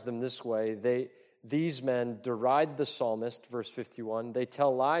describes them this way. These men deride the psalmist, verse 51. They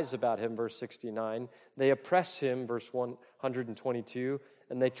tell lies about him, verse 69. They oppress him, verse 122.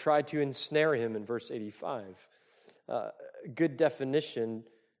 And they try to ensnare him in verse 85. Good definition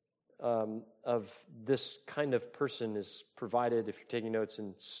of this kind of person is provided, if you're taking notes,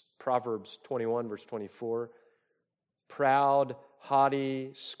 in Proverbs 21, verse 24. Proud,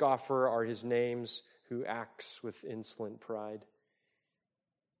 haughty, scoffer are his names, who acts with insolent pride.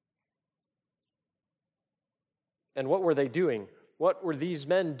 And what were they doing? What were these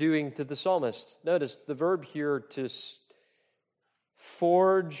men doing to the psalmist? Notice the verb here, to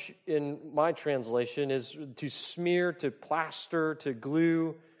forge, in my translation, is to smear, to plaster, to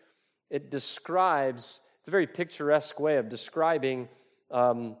glue. It describes, it's a very picturesque way of describing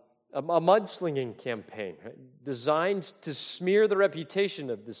a mudslinging campaign, right? Designed to smear the reputation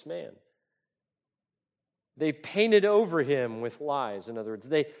of this man. They painted over him with lies. In other words,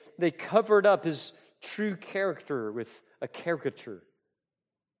 they covered up his true character with a caricature.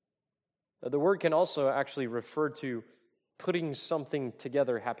 The word can also actually refer to putting something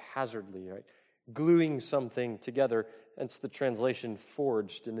together haphazardly, right? Gluing something together. That's the translation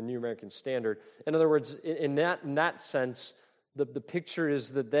forged in the New American Standard. In other words, in that sense, the picture is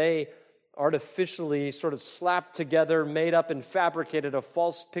that they artificially sort of slapped together, made up, and fabricated a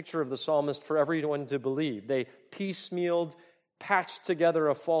false picture of the psalmist for everyone to believe. They piecemealed, patched together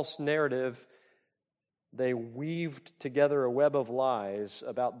a false narrative. They weaved together a web of lies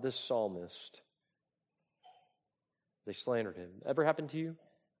about this psalmist. They slandered him. Ever happened to you?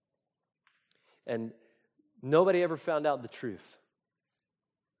 And nobody ever found out the truth.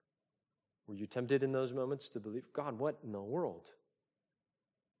 Were you tempted in those moments to believe, God, what in the world?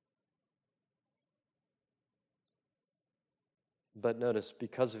 But notice,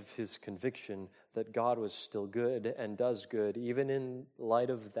 because of his conviction that God was still good and does good, even in light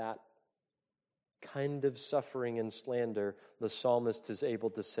of that kind of suffering and slander, the psalmist is able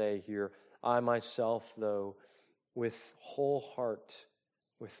to say here, I myself, though, with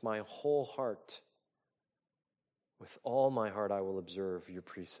my whole heart, with all my heart, I will observe your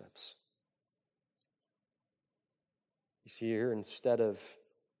precepts. You see here, instead of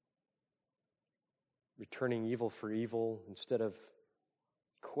returning evil for evil, instead of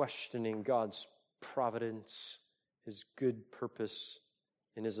questioning God's providence, his good purpose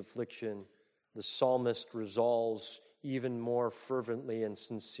in his affliction, the psalmist resolves even more fervently and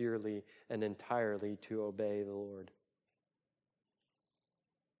sincerely and entirely to obey the Lord.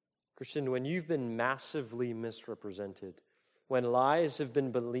 Christian, when you've been massively misrepresented, when lies have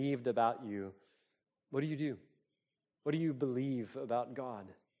been believed about you, what do? What do you believe about God?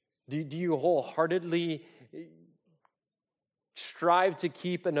 Do you wholeheartedly strive to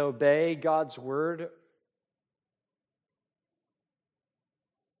keep and obey God's word?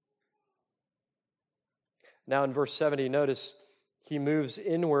 Now in verse 70, notice he moves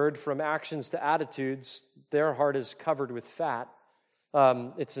inward from actions to attitudes. Their heart is covered with fat.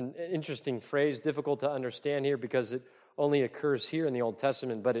 It's an interesting phrase, difficult to understand here because it only occurs here in the Old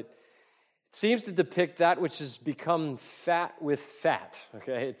Testament, but it seems to depict that which has become fat with fat.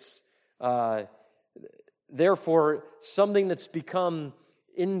 Okay, it's therefore something that's become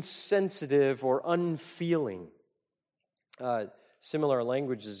insensitive or unfeeling. Similar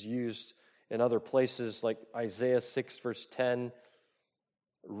language is used in other places like Isaiah 6, verse 10.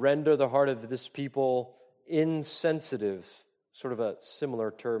 Render the heart of this people insensitive. Sort of a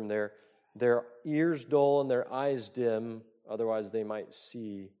similar term there. Their ears dull and their eyes dim, otherwise they might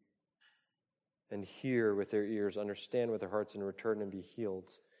see and hear with their ears, understand with their hearts, and return and be healed.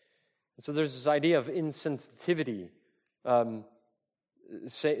 And so there's this idea of insensitivity.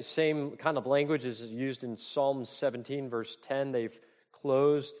 Same kind of language is used in Psalm 17, verse 10. They've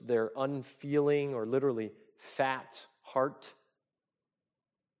closed their unfeeling, or literally fat, heart.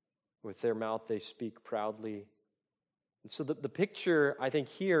 With their mouth they speak proudly. And so the picture, I think,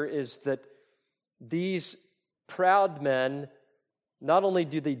 here is that these proud men, not only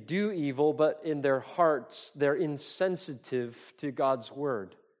do they do evil, but in their hearts, they're insensitive to God's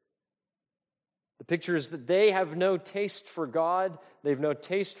word. The picture is that they have no taste for God. They've no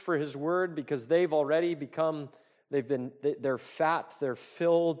taste for his word because they've already become, they're fat, they're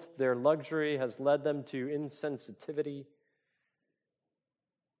filled, their luxury has led them to insensitivity.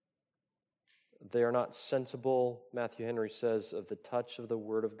 They are not sensible, Matthew Henry says, of the touch of the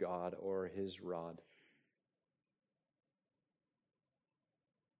word of God or his rod.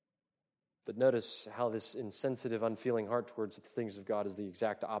 But notice how this insensitive, unfeeling heart towards the things of God is the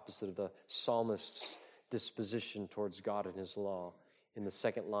exact opposite of the psalmist's disposition towards God and his law. In the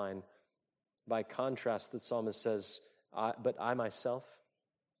second line, by contrast, the psalmist says, but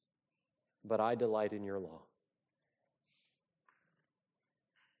I delight in your law.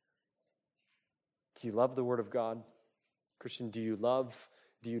 Do you love the Word of God? Christian, do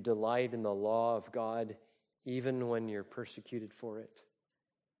you delight in the law of God even when you're persecuted for it?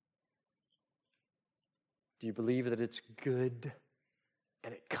 Do you believe that it's good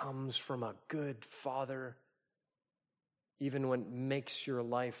and it comes from a good Father even when it makes your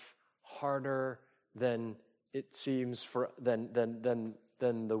life harder than it seems than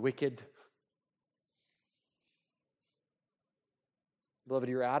the wicked? Beloved,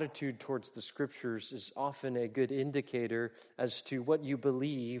 your attitude towards the Scriptures is often a good indicator as to what you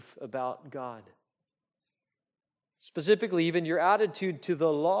believe about God. Specifically, even your attitude to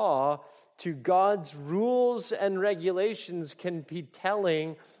the law, to God's rules and regulations, can be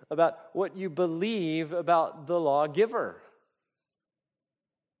telling about what you believe about the lawgiver.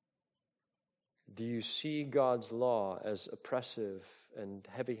 Do you see God's law as oppressive and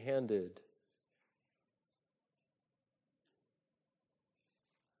heavy-handed?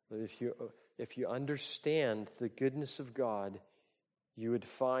 If you understand the goodness of God, you would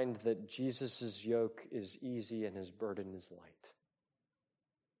find that Jesus' yoke is easy and his burden is light.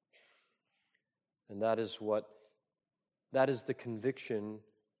 And that is the conviction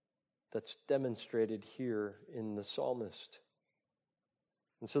that's demonstrated here in the psalmist.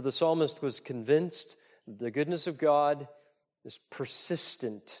 And so the psalmist was convinced that the goodness of God is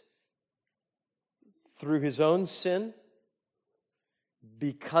persistent through his own sin,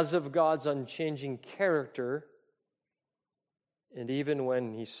 because of God's unchanging character, and even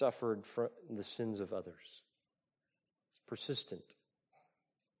when he suffered from the sins of others. It's persistent.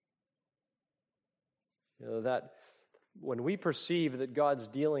 You know, that when we perceive that God's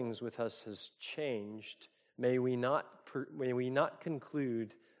dealings with us has changed, may we not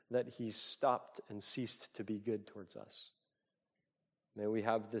conclude that he's stopped and ceased to be good towards us. May we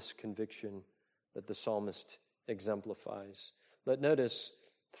have this conviction that the psalmist exemplifies. But notice,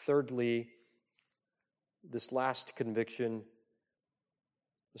 thirdly, this last conviction,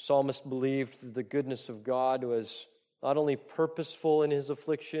 the psalmist believed that the goodness of God was not only purposeful in his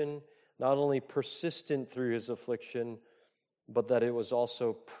affliction, not only persistent through his affliction, but that it was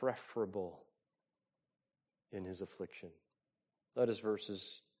also preferable in his affliction. Notice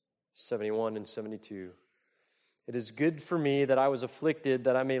verses 71 and 72. It is good for me that I was afflicted,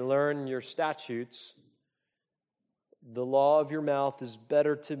 that I may learn your statutes. The law of your mouth is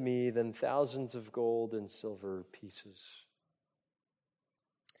better to me than thousands of gold and silver pieces.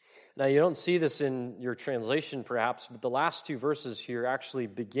 Now, you don't see this in your translation, perhaps, but the last two verses here actually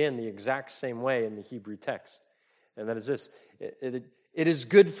begin the exact same way in the Hebrew text. And that is this: it is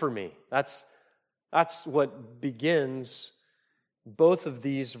good for me. That's what begins both of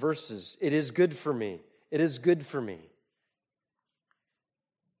these verses. It is good for me. It is good for me.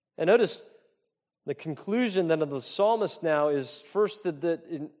 And notice the conclusion then of the psalmist now is first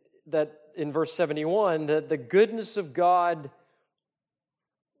that in verse 71, that the goodness of God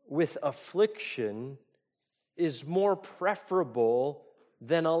with affliction is more preferable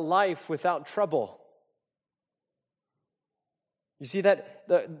than a life without trouble. You see that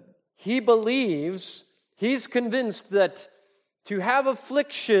he believes, he's convinced that to have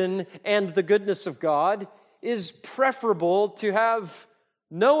affliction and the goodness of God is preferable to have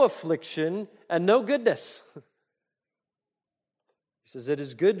no affliction and no goodness. He says, it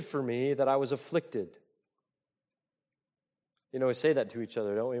is good for me that I was afflicted. You know, we say that to each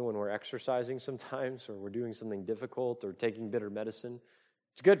other, don't we, when we're exercising sometimes, or we're doing something difficult, or taking bitter medicine.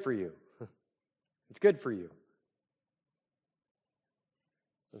 It's good for you. It's good for you.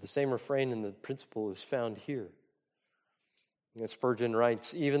 The same refrain and the principle is found here. As Spurgeon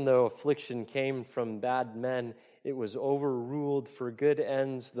writes, even though affliction came from bad men, it was overruled for good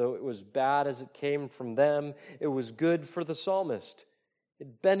ends. Though it was bad as it came from them, it was good for the psalmist.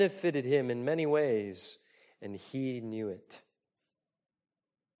 It benefited him in many ways, and he knew it.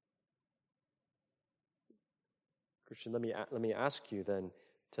 Christian, let me ask you then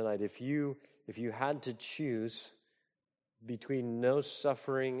tonight, if you had to choose between no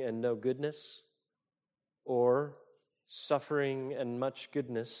suffering and no goodness, or suffering and much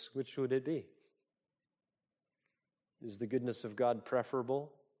goodness, which would it be? Is the goodness of God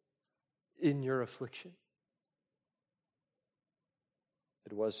preferable in your affliction?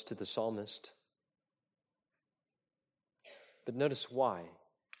 It was to the psalmist. But notice why.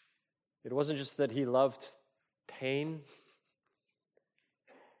 It wasn't just that he loved pain.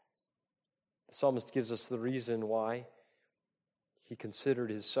 The psalmist gives us the reason why he considered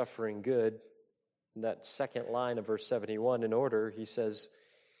his suffering good. In that second line of verse 71, in order, he says,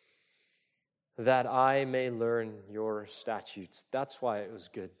 that I may learn your statutes. That's why it was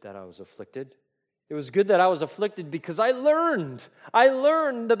good that I was afflicted. It was good that I was afflicted because I learned. I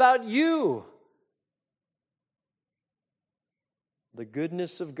learned about you. The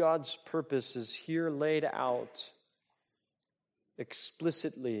goodness of God's purpose is here laid out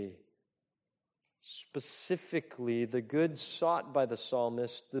explicitly, specifically. The good sought by the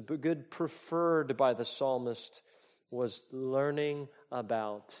psalmist, the good preferred by the psalmist, was learning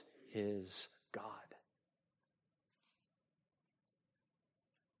about his God.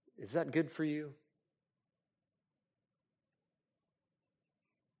 Is that good for you?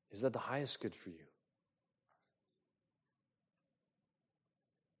 Is that the highest good for you?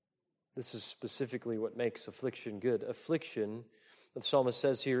 This is specifically what makes affliction good. Affliction, the psalmist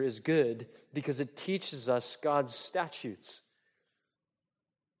says here, is good because it teaches us God's statutes.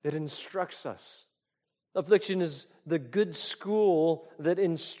 It instructs us. Affliction is the good school that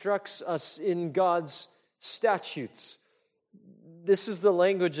instructs us in God's statutes. This is the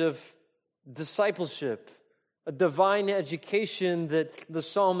language of discipleship, a divine education that the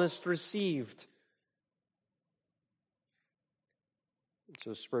psalmist received.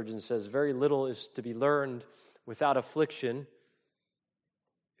 So Spurgeon says, very little is to be learned without affliction.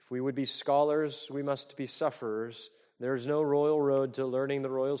 If we would be scholars, we must be sufferers. There is no royal road to learning the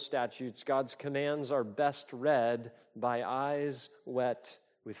royal statutes. God's commands are best read by eyes wet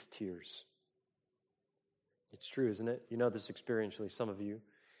with tears. It's true, isn't it? You know this experientially, some of you.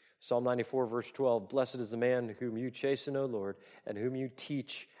 Psalm 94, verse 12, blessed is the man whom you chasten, O Lord, and whom you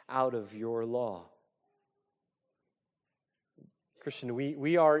teach out of your law. Christian,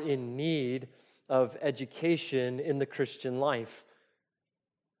 we are in need of education in the Christian life.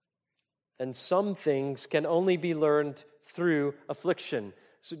 And some things can only be learned through affliction.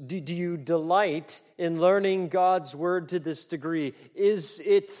 So do you delight in learning God's word to this degree? Is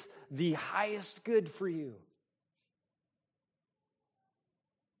it the highest good for you?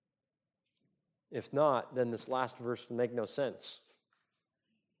 If not, then this last verse will make no sense.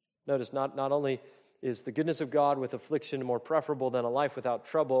 Notice, not only is the goodness of God with affliction more preferable than a life without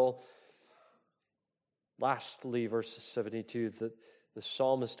trouble, lastly, verse 72, the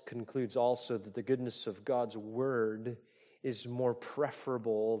psalmist concludes also that the goodness of God's word is more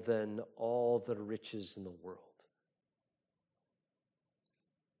preferable than all the riches in the world.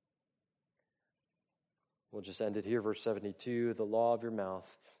 We'll just end it here, verse 72. The law of your mouth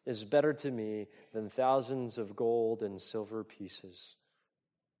is better to me than thousands of gold and silver pieces.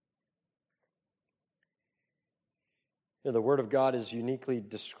 You know, the word of God is uniquely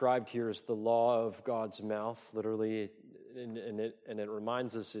described here as the law of God's mouth, literally, and it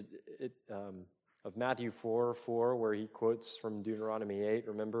reminds us of Matthew 4:4, where he quotes from Deuteronomy 8.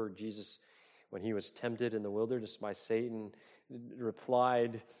 Remember, Jesus, when he was tempted in the wilderness by Satan,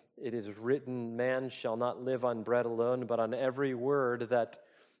 replied, "It is written, man shall not live on bread alone, but on every word that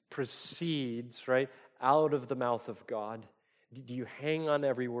proceeds," right, out of the mouth of God. Do you hang on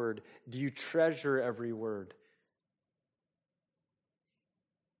every word? Do you treasure every word?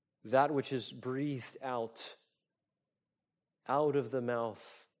 That which is breathed out of the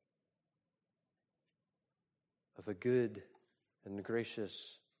mouth of a good and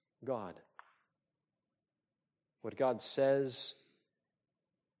gracious God. What God says,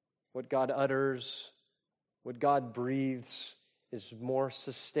 what God utters, what God breathes is more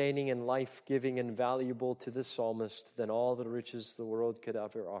sustaining and life-giving and valuable to the psalmist than all the riches the world could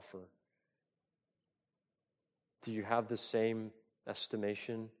ever offer. Do you have the same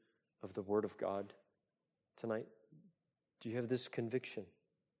estimation of the Word of God tonight? Do you have this conviction?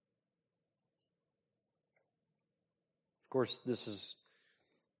 Of course, this is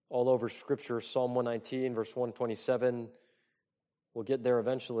all over Scripture. Psalm 119, verse 127. We'll get there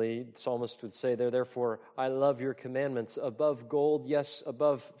eventually. The psalmist would say there, therefore, I love your commandments above gold, yes,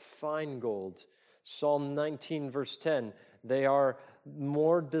 above fine gold. Psalm 19, verse 10. They are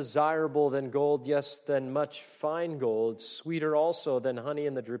more desirable than gold, yes, than much fine gold, sweeter also than honey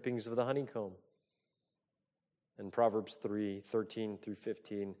and the drippings of the honeycomb. And Proverbs 3:13 through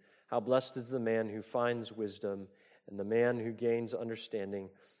 15. How blessed is the man who finds wisdom and the man who gains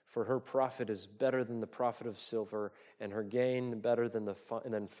understanding, for her profit is better than the profit of silver, and her gain better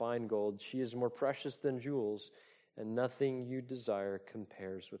than fine gold. She is more precious than jewels, and nothing you desire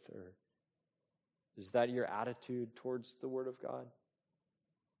compares with her. Is that your attitude towards the Word of God?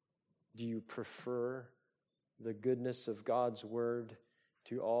 Do you prefer the goodness of God's Word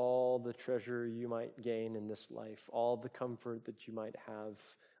to all the treasure you might gain in this life, all the comfort that you might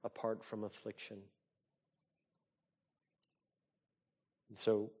have apart from affliction? And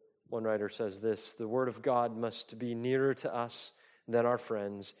so one writer says this, the Word of God must be nearer to us than our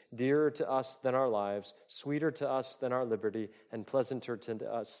friends, dearer to us than our lives, sweeter to us than our liberty, and pleasanter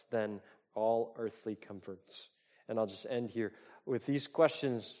to us than all earthly comforts. And I'll just end here with these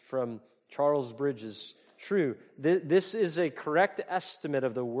questions from Charles Bridges. True, this is a correct estimate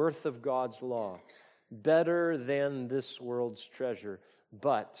of the worth of God's law, better than this world's treasure.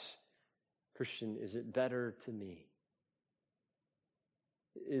 But, Christian, is it better to me?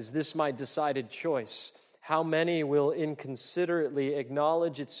 Is this my decided choice? How many will inconsiderately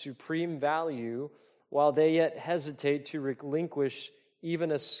acknowledge its supreme value while they yet hesitate to relinquish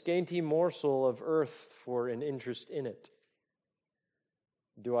even a scanty morsel of earth for an interest in it?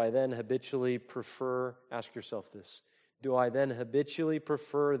 Do I then habitually prefer, ask yourself this, do I then habitually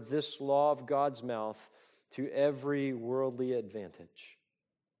prefer this law of God's mouth to every worldly advantage?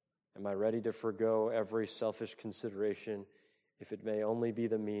 Am I ready to forgo every selfish consideration if it may only be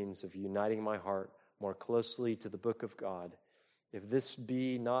the means of uniting my heart more closely to the book of God? If this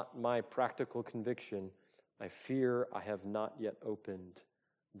be not my practical conviction, I fear I have not yet opened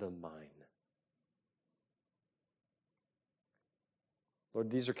the mine. Lord,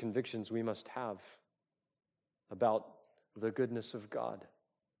 these are convictions we must have about the goodness of God.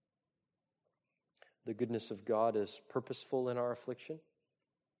 The goodness of God is purposeful in our affliction.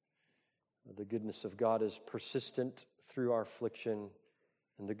 The goodness of God is persistent through our affliction,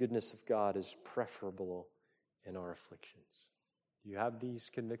 and the goodness of God is preferable in our afflictions. Do you have these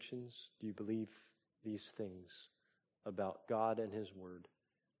convictions? Do you believe these things about God and His Word?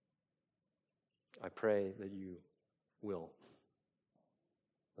 I pray that you will.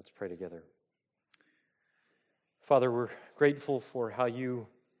 Let's pray together. Father, we're grateful for how you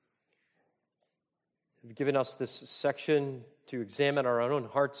have given us this section to examine our own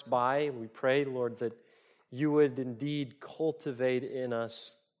hearts by. We pray, Lord, that you would indeed cultivate in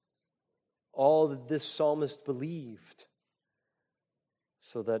us all that this psalmist believed,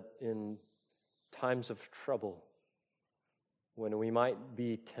 so that in times of trouble, when we might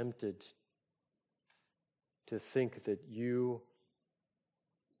be tempted to think that you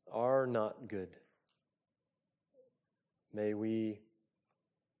are not good, may we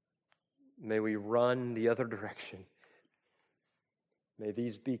run the other direction. May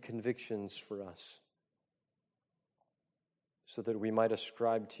these be convictions for us, so that we might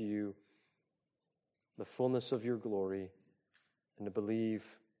ascribe to you the fullness of your glory and to believe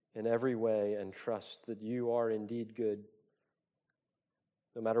in every way and trust that you are indeed good,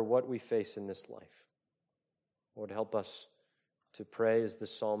 no matter what we face in this life. Lord, help us to pray as the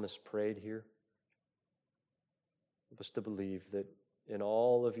psalmist prayed here. Help us to believe that in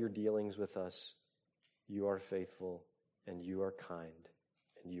all of your dealings with us, you are faithful and you are kind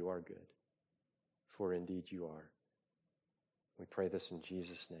and you are good. For indeed you are. We pray this in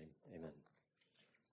Jesus' name. Amen.